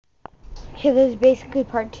Okay, this is basically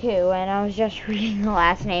part 2, and I was just reading the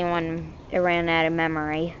last name when it ran out of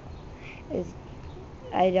memory.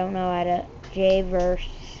 I don't know how to... J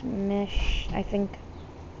versus Mish, I think.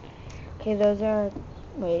 Okay, those are...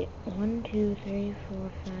 Wait. 1, 2, 3,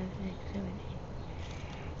 4, 5, 6, 7,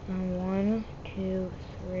 8. 1, 2,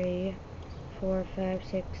 3, 4, 5,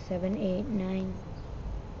 6, 7, 8, 9, 10,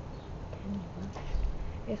 11.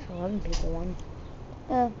 I guess 11 people won.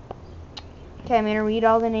 Okay, I'm going to read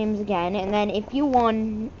all the names again, and then if you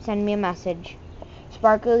won, send me a message.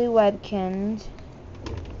 Sparkly Webkins.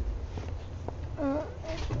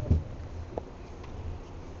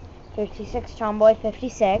 56 Tomboy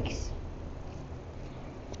 56.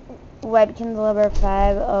 Webkins Liver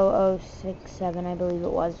 50067, I believe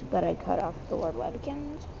it was, but I cut off the word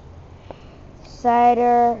Webkins.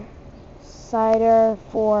 Cider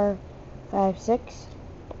 456.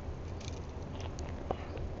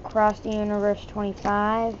 Cross the Universe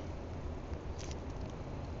 25.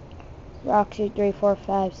 Roxy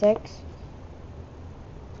 3456.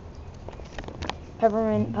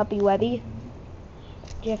 Peppermint Puppy Webby.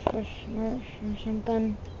 Jefferson or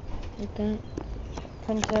something like that.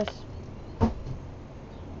 Princess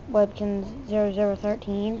Webkins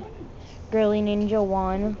 0013. Girly Ninja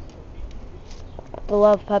 1. The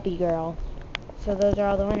Love Puppy Girl. So those are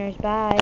all the winners. Bye.